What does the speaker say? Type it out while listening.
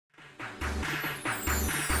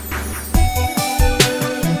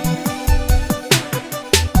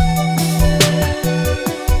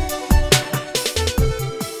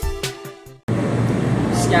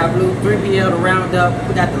Sky Blue, 3BL to round up.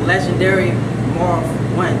 We got the legendary Marv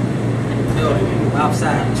Won in the building,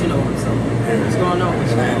 outside, but you know what I'm saying. What's going on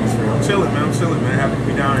with you? I'm chilling, man. Happy to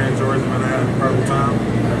be down here in Georgia, man. I had an incredible time.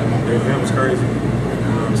 The event was crazy. You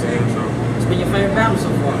know what I'm saying? So, What's been your favorite battle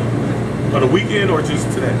so far? For the weekend or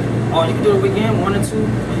just today? Oh, you can do the weekend, 1 or 2.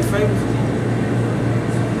 What your favorites?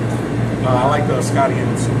 I like the Scotty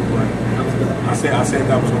and the Super Bowl. I said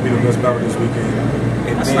that was gonna be the best battle this weekend.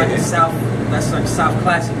 And That's like a South. That's like a South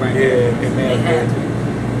classic right there. Yeah, and man,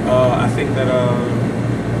 I think that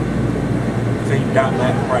Dot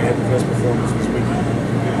Matt probably had the best performance this weekend.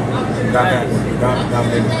 Dot Matt was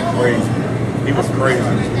crazy. He was crazy.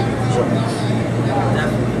 So,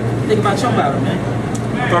 definitely. Think about your battle, man.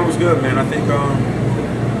 I thought it was good, man. I think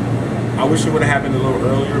I wish it would have happened a little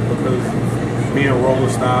earlier because me and Roller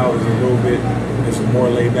style is a little bit, it's more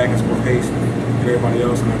laid back, it's more paced than everybody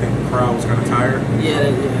else, and I think the crowd was kind of tired.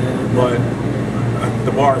 Yeah. But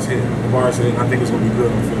the bar is hit. And I think it's gonna be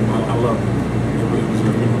good on film. I love it.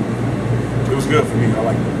 It was good for me. I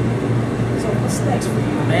like it. So what's next for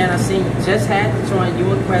you, man? I seen you just had to join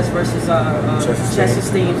you and Quest versus Chester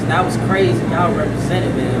Steams, and that was crazy. Y'all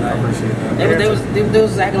represented, man. Like, I appreciate that. They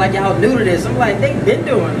was acting like y'all new to this. I'm like, they been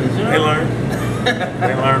doing this, you know? They learned.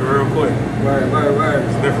 They learned real quick. Word.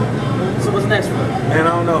 It's different. So what's next for you? Man, I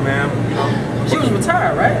don't know, man. You know, she was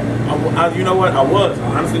retired, right? You know what? I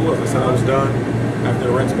honestly was. I said I was done after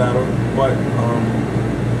the Rex battle, but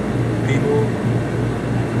people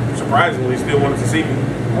surprisingly still wanted to see me.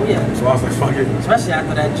 Oh yeah. So I was like, fuck it. Especially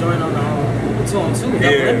after that joint on the 2-on-2.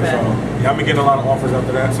 Yeah, I've been getting a lot of offers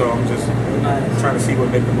after that, so I'm just trying to see what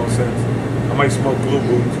makes the most sense. I might smoke glue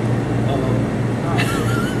boots.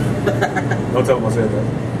 Don't tell them I said that.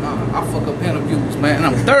 I fuck up interviews, man.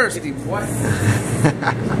 I'm thirsty, boy.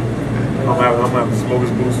 I'm gonna have to smoke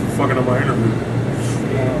his boots fucking up my interview.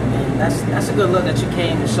 Man, that's a good look that you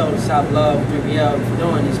came to show the South love 3BL for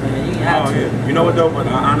doing this, man. You have to. Yeah. You know what though? But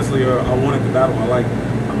honestly, I wanted the battle.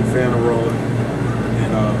 I'm a fan of Roller,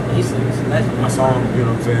 and he's a legend. I saw him. You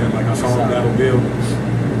know what I'm saying? Like I saw him battle Bill,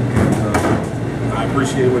 and I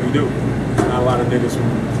appreciate what he do. There's not a lot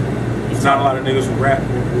of niggas who rap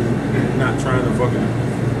who not trying to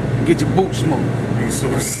fucking get your boots smoked.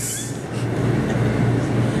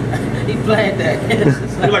 He played that.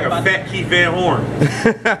 You're like a fat Keith Van Horn.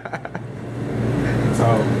 So,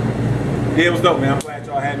 yeah, it was dope, man. I'm glad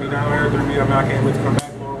y'all had me down here. 3BL, I can't wait to come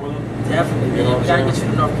back, Lord willing. Definitely, man. We gotta get you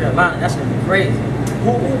to North Carolina. That's gonna be crazy.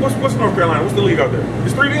 What's North Carolina? What's the league out there?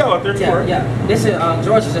 It's 3BL out there too, right? Yeah. This is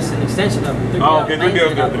Georgia's just an extension of it. 3BL, oh, okay,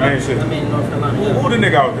 3BL's the main shit. I mean, North Carolina. Who the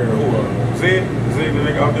nigga out there? Zig, the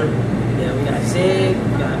nigga out there? Yeah, we got Zig,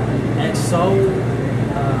 we got XO,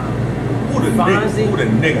 Who the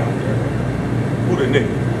nigga out there? Who the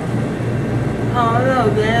nigga? I don't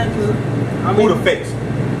know, man. Who the face?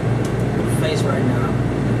 Who the face right now?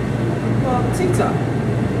 Well, T-Top.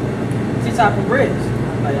 T-Top and Briggs.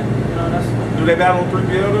 Like, you know, that's. Do they battle on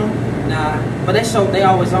 3BL though? Nah, but they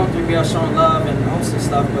always on 3BL showing love and hosting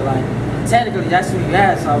stuff. But like, technically, that's who you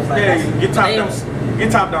asked. So I was like, yeah, get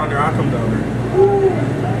top down there. I'll come down there. Woo.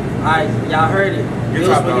 Alright, y'all heard it. Get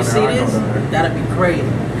top when you see this, that'll be crazy.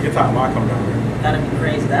 Get top, I'll come down there. That'll be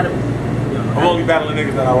crazy. I'm only battling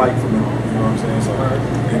niggas that I like from now on, you know what I'm saying? So,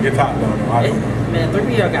 yeah, get top down there. I'll come down there. Man,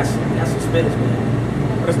 3BL got some spitters,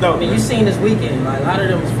 man. That's dope. I mean, you seen this weekend, like a lot of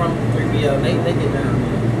them was from 3BL. They get down,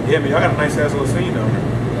 man. Yeah, man, y'all got a nice ass little scene down there.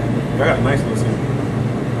 Y'all got a nice little scene.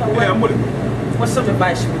 Yeah, I'm with it. What's some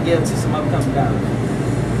advice you would give to some upcoming battles?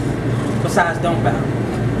 Besides, don't battle.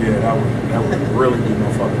 Yeah, that would really be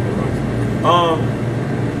my fucking advice.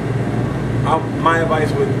 My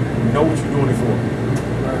advice would know what you're doing it for.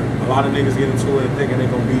 A lot of niggas get into it thinking they're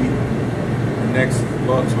gonna be the next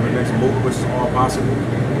Lux or the next move, which is all possible.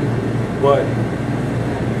 But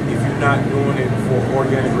if you're not doing it for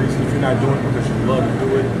organic reasons, if you're not doing it because you love to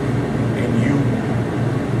do it, and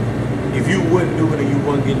if you wouldn't do it and you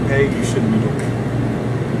wasn't getting paid, you shouldn't be doing it.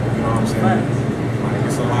 You know what I'm saying? Like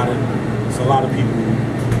it's a lot of people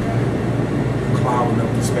clouding up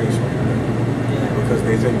the space right now because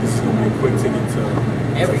they think this is gonna be a quick ticket to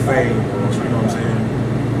fame. You know what I'm saying?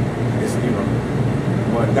 It's, you know,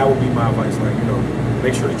 but that would be my advice. Like, you know,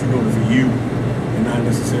 make sure that you're doing it for you and not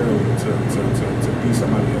necessarily to be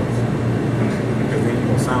somebody else. Because then you're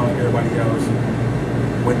gonna sound like everybody else.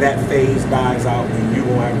 When that phase dies out, then you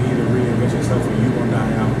gonna have to either reinvent yourself or you gonna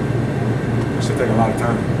die out. It should take a lot of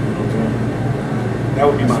time. You know what I'm saying? That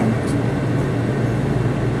would be my advice.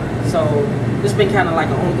 So this been kind of like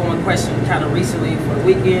an ongoing question, kind of recently for the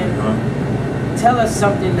weekend. Tell us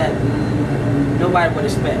something that nobody would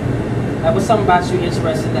expect. Like, what's something about you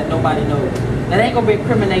interesting that nobody knows? That ain't gonna be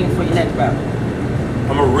incriminating for your next battle.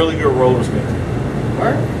 I'm a really good roller skater.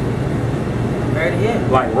 Word? Right here.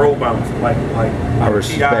 Like roll bounce, like I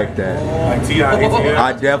respect that. Like T.I.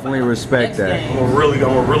 I definitely respect that. I'm a really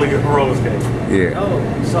good roller skater. Yeah.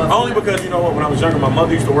 Oh, so Only because you know what, when I was younger, my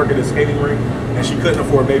mother used to work at a skating rink, and she couldn't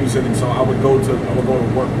afford babysitting, so I would go to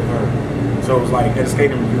work with her. So it was like at a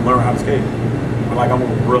skating rink, you learn how to skate. But like I'm a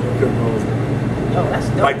really good roller skater. Yo, that's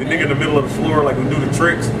dope. Like the nigga in the middle of the floor, like who do the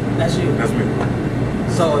tricks. That's you. That's me.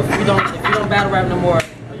 So if you don't battle rap no more,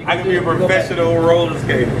 I can be a professional roller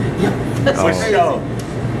skater. Yeah, that's For crazy. sure.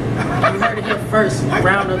 You heard it here first.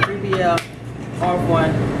 Round of 3BL, Marv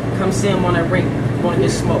Won. Come see him on that rink. You want to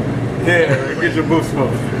get smoked. Yeah, get your booth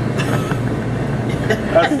smoked.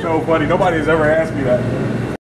 That's so funny. Nobody has ever asked me that.